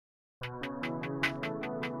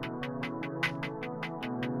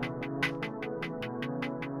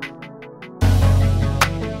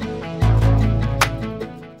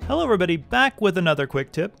Hello everybody, back with another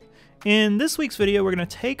quick tip. In this week's video, we're going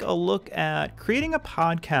to take a look at creating a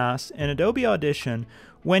podcast in Adobe Audition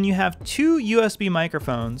when you have two USB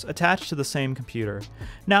microphones attached to the same computer.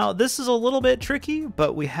 Now, this is a little bit tricky,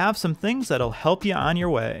 but we have some things that'll help you on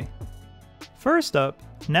your way. First up,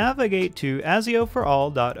 navigate to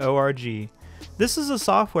asioforall.org. This is the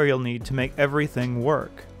software you'll need to make everything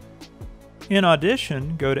work. In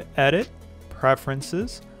Audition, go to Edit,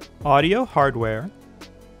 Preferences, Audio Hardware,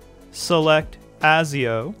 select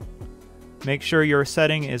ASIO, make sure your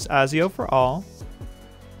setting is ASIO for all,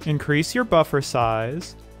 increase your buffer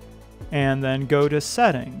size, and then go to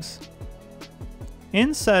Settings.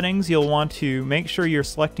 In Settings, you'll want to make sure you're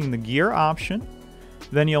selecting the gear option.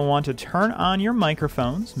 Then you'll want to turn on your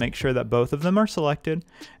microphones, make sure that both of them are selected,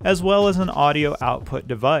 as well as an audio output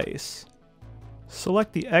device.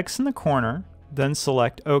 Select the X in the corner, then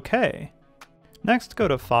select OK. Next, go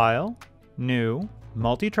to File, New,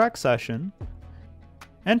 Multitrack Session,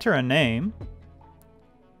 enter a name,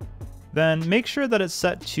 then make sure that it's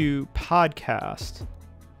set to Podcast,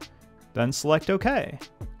 then select OK.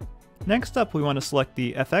 Next up, we want to select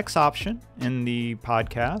the FX option in the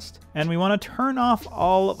podcast, and we want to turn off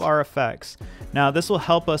all of our effects. Now, this will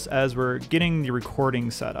help us as we're getting the recording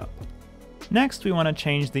set up. Next, we want to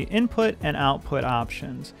change the input and output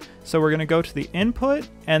options. So we're going to go to the input,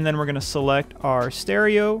 and then we're going to select our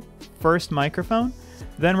stereo first microphone.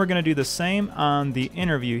 Then we're going to do the same on the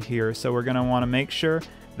interview here. So we're going to want to make sure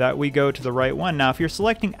that we go to the right one. Now, if you're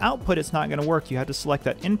selecting output, it's not going to work. You have to select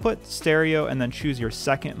that input, stereo, and then choose your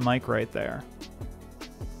second mic right there.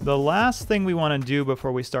 The last thing we want to do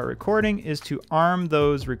before we start recording is to arm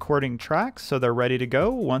those recording tracks so they're ready to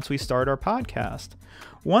go once we start our podcast.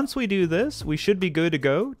 Once we do this, we should be good to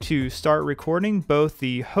go to start recording both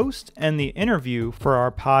the host and the interview for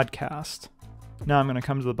our podcast. Now I'm going to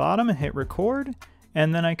come to the bottom and hit record,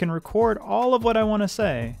 and then I can record all of what I want to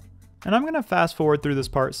say. And I'm going to fast forward through this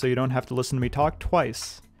part so you don't have to listen to me talk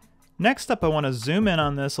twice. Next up, I want to zoom in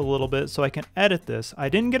on this a little bit so I can edit this. I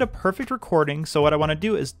didn't get a perfect recording, so what I want to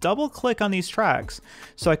do is double click on these tracks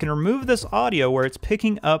so I can remove this audio where it's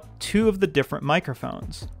picking up two of the different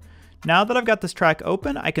microphones. Now that I've got this track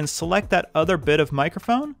open, I can select that other bit of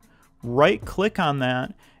microphone, right click on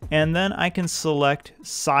that, and then I can select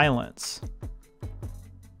silence.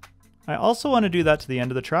 I also want to do that to the end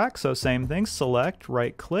of the track, so same thing, select,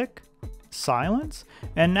 right click, silence,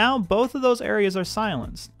 and now both of those areas are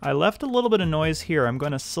silenced. I left a little bit of noise here. I'm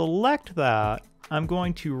going to select that. I'm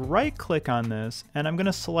going to right click on this, and I'm going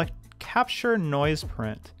to select capture noise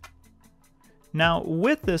print. Now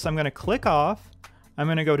with this, I'm going to click off. I'm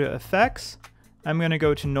going to go to Effects, I'm going to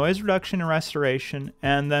go to Noise Reduction and Restoration,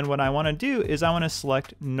 and then what I want to do is I want to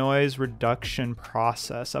select Noise Reduction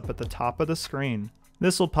Process up at the top of the screen.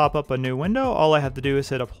 This will pop up a new window. All I have to do is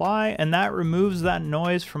hit Apply, and that removes that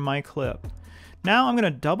noise from my clip. Now I'm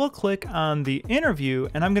going to double click on the interview,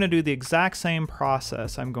 and I'm going to do the exact same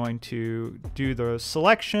process. I'm going to do the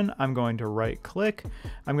selection, I'm going to right click,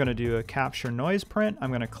 I'm going to do a Capture Noise Print, I'm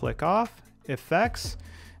going to click off, Effects,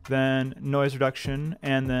 then Noise Reduction,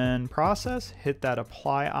 and then Process, hit that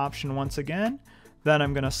Apply option once again. Then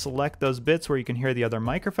I'm going to select those bits where you can hear the other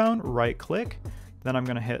microphone, right click, then I'm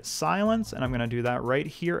going to hit Silence, and I'm going to do that right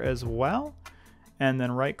here as well, and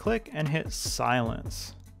then right click and hit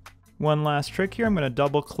Silence. One last trick here, I'm going to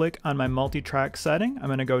double click on my multi-track setting, I'm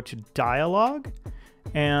going to go to Dialogue,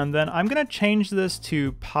 and then I'm going to change this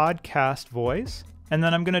to Podcast Voice, and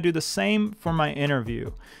then I'm going to do the same for my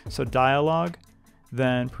interview. So Dialogue,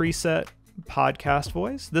 then preset podcast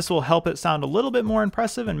voice. This will help it sound a little bit more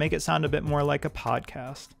impressive and make it sound a bit more like a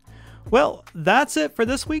podcast. Well, that's it for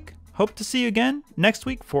this week. Hope to see you again next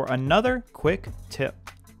week for another quick tip.